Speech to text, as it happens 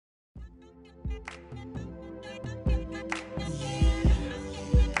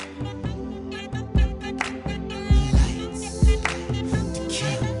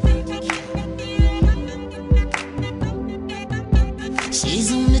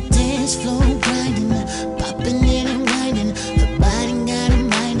cash flow grinding, popping in and winding. Her body got a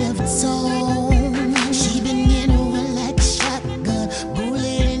mind of its own. She been getting over like a shotgun, bullet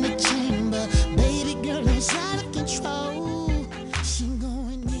in the chamber. Baby girl is out of control. She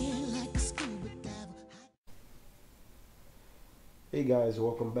going in like a scuba diver. Hey guys,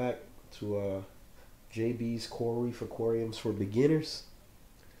 welcome back to JB's Coral Reef Aquariums for Beginners.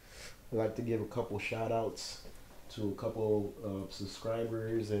 I'd like to give a couple shout outs to a couple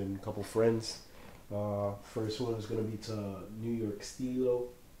subscribers and a couple friends. First one is going to be to New York Stilo.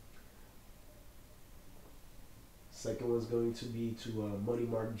 Second one is going to be to Money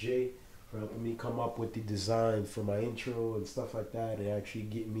Mark J for helping me come up with the design for my intro and stuff like that, and actually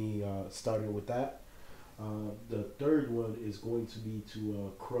get me started with that. The third one is going to be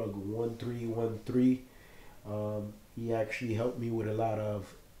to Krug 1313. He actually helped me with a lot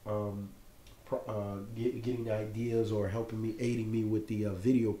of getting ideas, or aiding me with the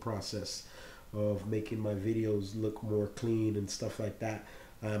video process of making my videos look more clean and stuff like that.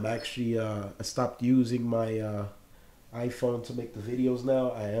 I'm actually I stopped using my iPhone to make the videos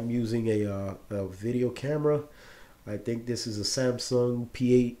now. I am using a video camera. I think this is a Samsung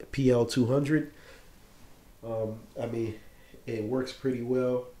PL200. I mean, it works pretty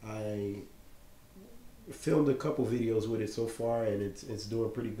well. I filmed a couple videos with it so far, and it's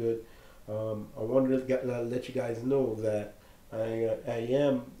doing pretty good. I wanted to let you guys know that I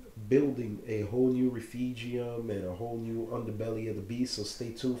am building a whole new refugium and a whole new underbelly of the beast, so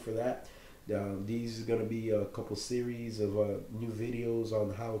stay tuned for that. These are going to be a couple series of new videos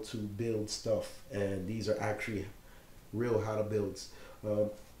on how to build stuff, and these are actually real how to builds.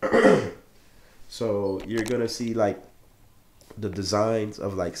 So you're gonna see like the designs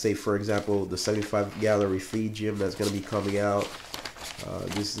of, like, say for example, the 75-gallon refugium that's gonna be coming out.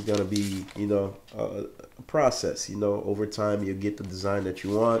 This is gonna be, you know, a process. You know, over time you'll get the design that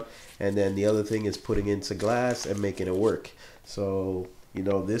you want, and then the other thing is putting into glass and making it work. So, you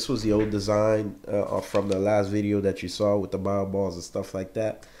know, this was the old design from the last video that you saw with the bio balls and stuff like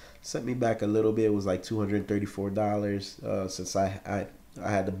that. Set me back a little bit. It was like $234 since I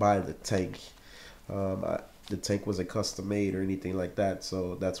had to buy the tank. The tank wasn't custom made or anything like that,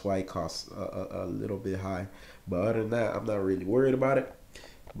 so that's why it costs a little bit high. But other than that, I'm not really worried about it.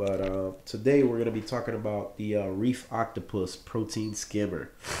 But today we're going to be talking about the Reef Octopus protein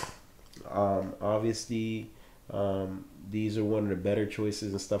skimmer. Obviously, these are one of the better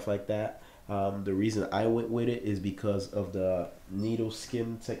choices and stuff like that. The reason I went with it is because of the needle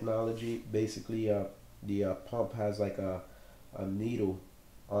skim technology. Basically, the pump has like a needle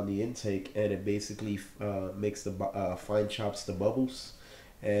on the intake, and it basically makes the fine chops the bubbles,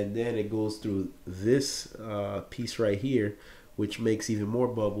 and then it goes through this piece right here, which makes even more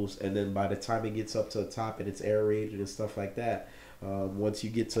bubbles. And then by the time it gets up to the top and it's aerated and stuff like that, once you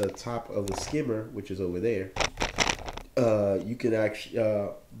get to the top of the skimmer, which is over there, you can actually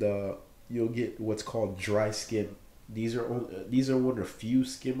you'll get what's called dry skim. These are one of the few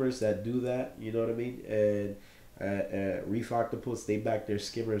skimmers that do that, you know what I mean? And Reef Octopus, they back their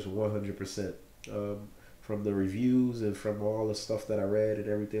skimmers 100%. From the reviews and from all the stuff that I read and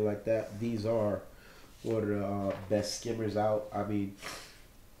everything like that, these are one of the best skimmers out. I mean,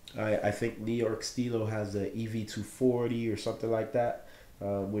 I think New York Stilo has the EV240 or something like that,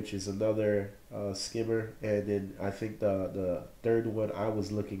 which is another skimmer. And then I think the third one I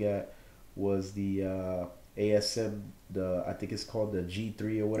was looking at was the ASM, I think it's called the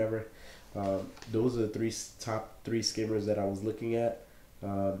G3 or whatever. Those are the top three skimmers that I was looking at,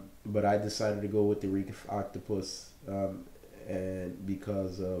 but I decided to go with the Reef Octopus, and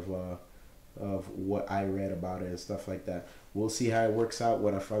because of what I read about it and stuff like that. We'll see how it works out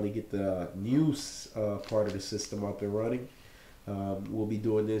when I finally get the new part of the system up and running. We'll be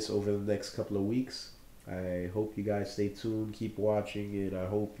doing this over the next couple of weeks. I hope you guys stay tuned, keep watching, and I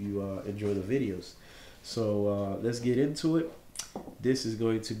hope you enjoy the videos. So let's get into it. This is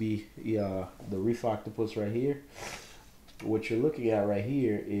going to be the Reef Octopus right here. What you're looking at right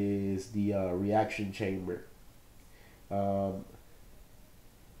here is the reaction chamber.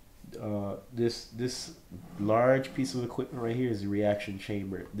 This large piece of equipment right here is the reaction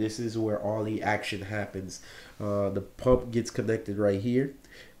chamber. This is where all the action happens. The pump gets connected right here.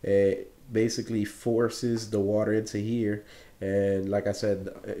 It basically forces the water into here. And like I said,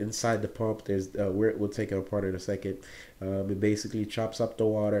 inside the pump, there's we'll take it apart in a second. It basically chops up the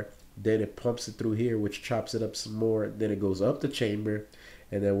water, then it pumps it through here, which chops it up some more. Then it goes up the chamber,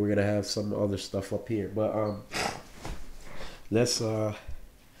 and then we're gonna have some other stuff up here. But let's go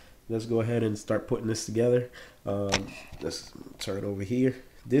ahead and start putting this together. Let's turn over here.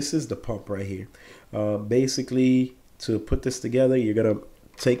 This is the pump right here. Basically, to put this together, you're gonna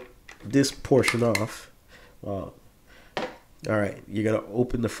take this portion off. All right, you're gonna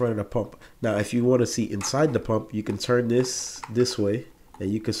open the front of the pump. Now, if you want to see inside the pump, you can turn this way,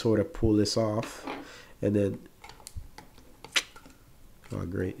 and you can sort of pull this off, and then, oh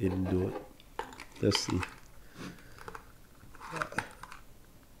great, it didn't do it. Let's see.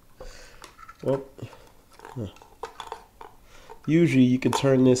 Well, usually you can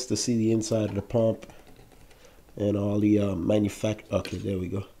turn this to see the inside of the pump and all the okay, there we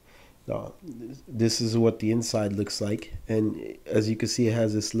go. This is what the inside looks like, and as you can see, it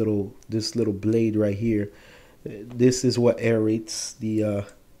has this little blade right here. This is what aerates the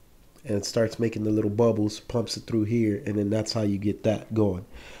and it starts making the little bubbles, pumps it through here, and then that's how you get that going.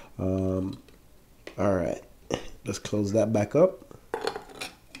 All right, let's close that back up.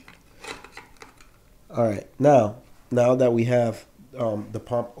 All right, now that we have the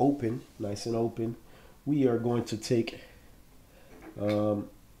pump open, nice and open, we are going to take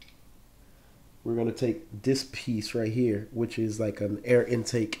we're going to take this piece right here, which is like an air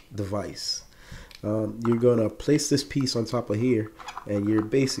intake device. You're going to place this piece on top of here, and you're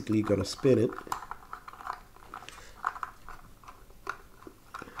basically going to spin it.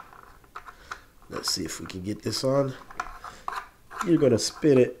 Let's see if we can get this on. You're going to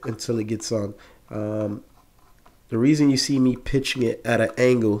spin it until it gets on. The reason you see me pitching it at an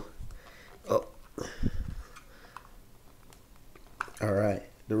angle, all right.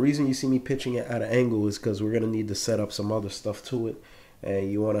 The reason you see me pitching it at an angle is because we're going to need to set up some other stuff to it,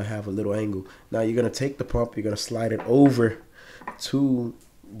 and you want to have a little angle. Now you're going to take the pump, you're going to slide it over to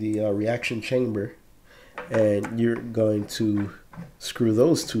the reaction chamber, and you're going to screw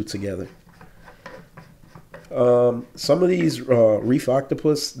those two together. Some of these Reef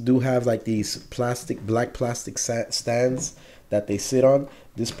Octopus do have like these black plastic stands that they sit on.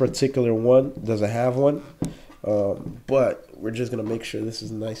 This particular one doesn't have one. But we're just gonna make sure this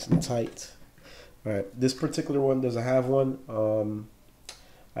is nice and tight. All right, this particular one doesn't have one.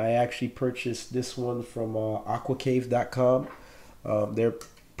 I actually purchased this one from aquacave.com. They're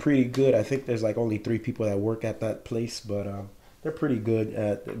pretty good. I think there's like only 3 people that work at that place, but they're pretty good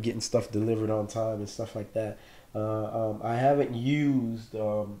at getting stuff delivered on time and stuff like that. I haven't used,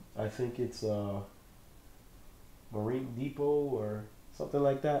 I think it's Marine Depot or something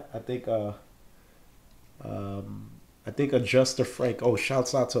like that. I think Adjuster Frank. Oh,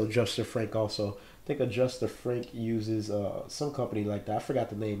 shouts out to Adjuster Frank also. I think Adjuster Frank uses some company like that. I forgot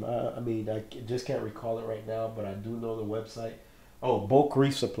the name. I mean, I just can't recall it right now, but I do know the website. Oh, Bulk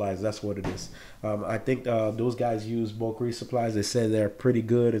Reef Supplies. That's what it is. I think those guys use Bulk Reef Supplies. They said they're pretty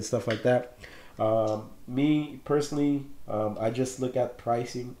good and stuff like that. Me personally, I just look at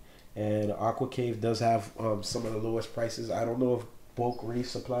pricing, and Aquacave does have some of the lowest prices. I don't know if Bulk Reef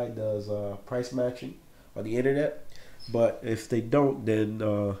Supply does price matching on the internet, but if they don't, then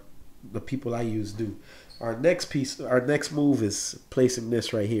the people I use do. Our next move is placing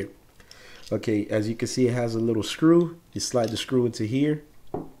this right here. Okay, as you can see, it has a little screw. You slide the screw into here,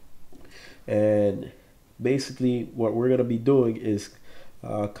 and basically what we're gonna be doing is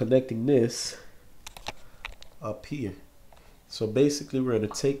connecting this up here. So basically we're gonna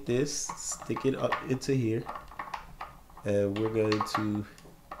take this, stick it up into here, and we're going to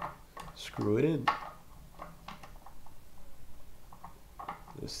screw it in.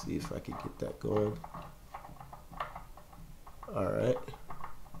 Let's see if I can get that going. All right,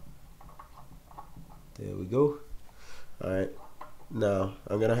 there we go. All right, now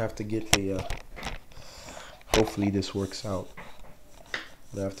I'm gonna have to get the hopefully this works out. I'm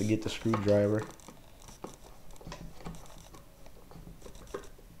gonna have to get the screwdriver.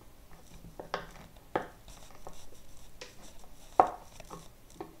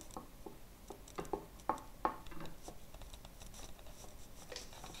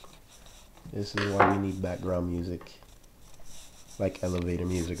 This is why we need background music, like elevator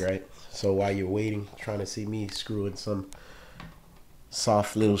music, right? So while you're waiting, trying to see me screwing some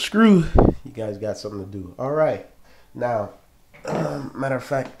soft little screw, you guys got something to do. All right, now, matter of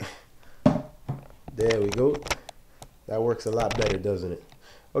fact, there we go. That works a lot better, doesn't it?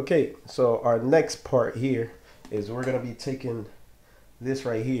 Okay, so our next part here is we're gonna be taking this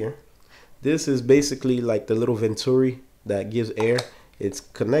right here. This is basically like the little venturi that gives air. It's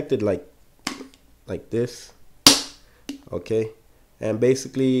connected like this, okay? And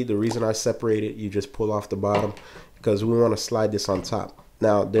basically the reason I separate it, you just pull off the bottom because we want to slide this on top.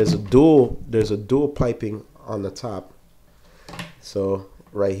 Now there's a dual piping on the top. So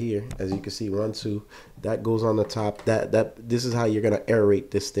right here, as you can see, 1, 2, that goes on the top. This is how you're gonna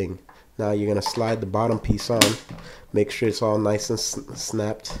aerate this thing. Now you're gonna slide the bottom piece on, make sure it's all nice and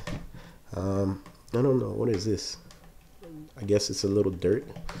snapped. I don't know, what is this? I guess it's a little dirt.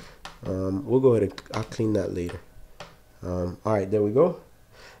 We'll go ahead and I'll clean that later. All right, there we go.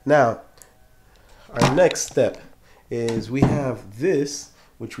 Now, our next step is we have this,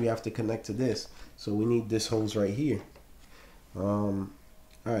 which we have to connect to this. So we need this hose right here. All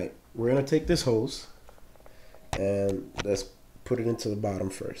right, we're gonna take this hose and let's put it into the bottom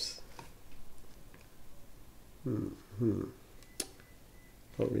first. Don't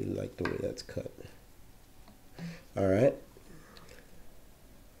really like the way that's cut. All right.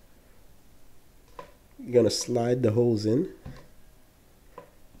 You're gonna slide the hose in.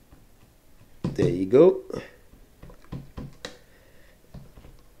 There you go.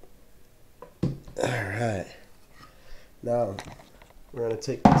 All right. Now we're gonna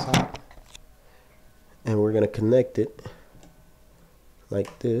take the top and we're gonna connect it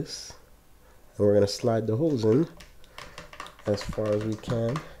like this, and we're gonna slide the hose in as far as we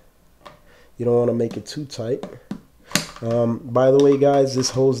can. You don't want to make it too tight. By the way, guys,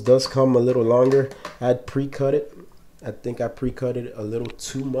 this hose does come a little longer. I'd pre-cut it. I think I pre-cut it a little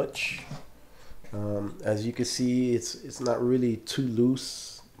too much. As you can see, it's not really too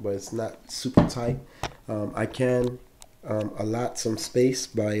loose, but it's not super tight. I can allot some space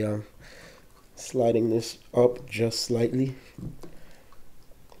by sliding this up just slightly,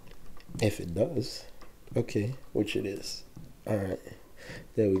 if it does. Okay, which it is. All right,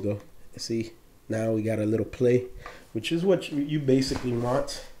 there we go. See, now we got a little play, which is what you basically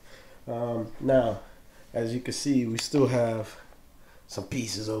want. Now, as you can see, we still have some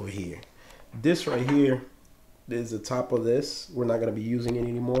pieces over here. This right here is the top of this. We're not going to be using it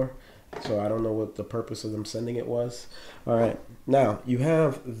anymore, so I don't know what the purpose of them sending it was. All right, now you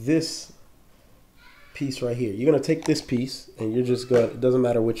have this piece right here. You're going to take this piece and you're just going to, it doesn't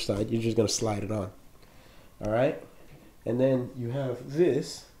matter which side, you're just going to slide it on. All right, and then you have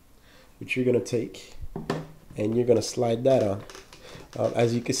this, which you're going to take and you're going to slide that on.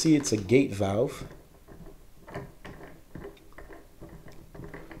 As you can see, it's a gate valve,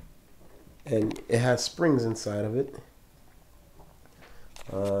 and it has springs inside of it.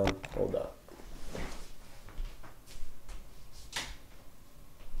 Hold on.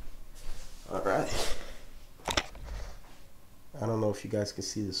 All right. I don't know if you guys can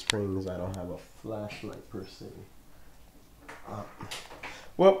see the springs. I don't have a flashlight per se.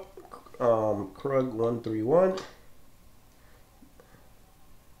 Well, Krug 131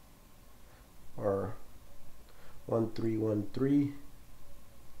 or 1313.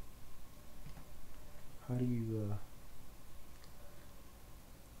 How do you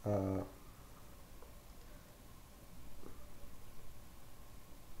all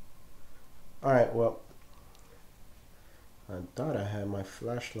right, well, I thought I had my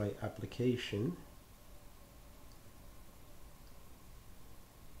flashlight application.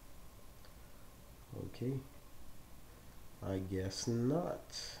 Okay, I guess not.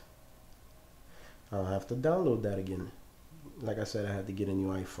 I'll have to download that again. Like I said, I had to get a new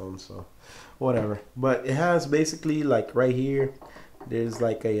iPhone, so whatever. But it has basically, like right here, there's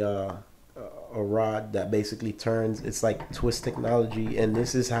like a rod that basically turns. It's like twist technology, and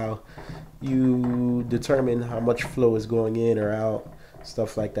this is how you determine how much flow is going in or out,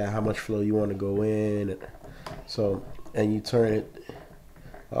 stuff like that, how much flow you want to go in. So, and you turn it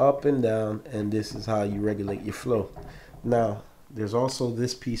up and down, and this is how you regulate your flow. Now, there's also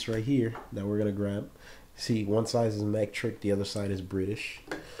this piece right here that we're gonna grab. See, one side is metric, the other side is British,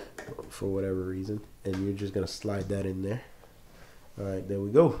 for whatever reason, and you're just gonna slide that in there. All right, there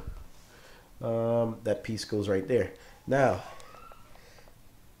we go. That piece goes right there. Now,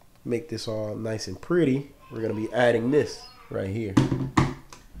 make this all nice and pretty, we're gonna be adding this right here.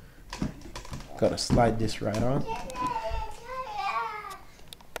 Gonna slide this right on.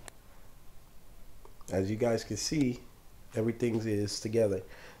 As you guys can see, everything is together.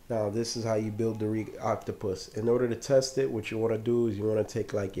 Now, this is how you build the Reef Octopus. In order to test it, what you want to do is you want to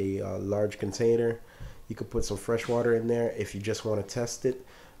take like a large container. You could put some fresh water in there if you just want to test it.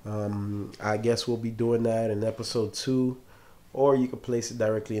 I guess we'll be doing that in episode 2, or you could place it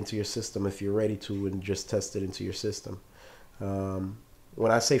directly into your system if you're ready to and just test it into your system. When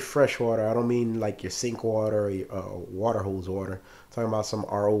I say fresh water, I don't mean like your sink water or your water hose water. I'm talking about some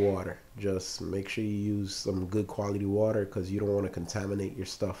RO water. Just make sure you use some good quality water because you don't want to contaminate your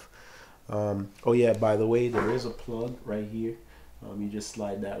stuff. Oh yeah, by the way, there is a plug right here. You just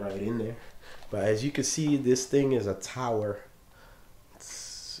slide that right in there. But as you can see, this thing is a tower.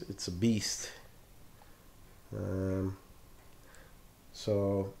 It's a beast.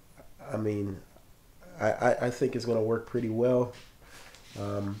 So, I mean, I think it's gonna work pretty well.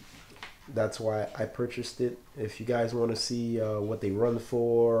 That's why I purchased it. If you guys want to see what they run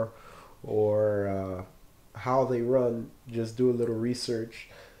for or how they run, just do a little research.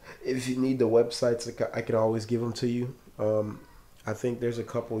 If you need the websites, I can always give them to you. I think there's a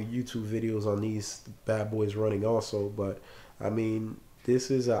couple YouTube videos on these bad boys running also, but I mean,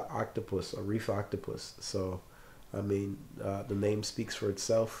 this is a octopus, a reef octopus. So, I mean, the name speaks for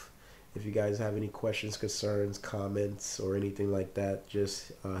itself. If you guys have any questions, concerns, comments, or anything like that,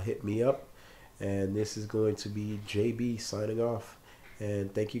 just hit me up. And this is going to be JB signing off.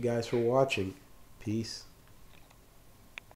 And thank you guys for watching. Peace.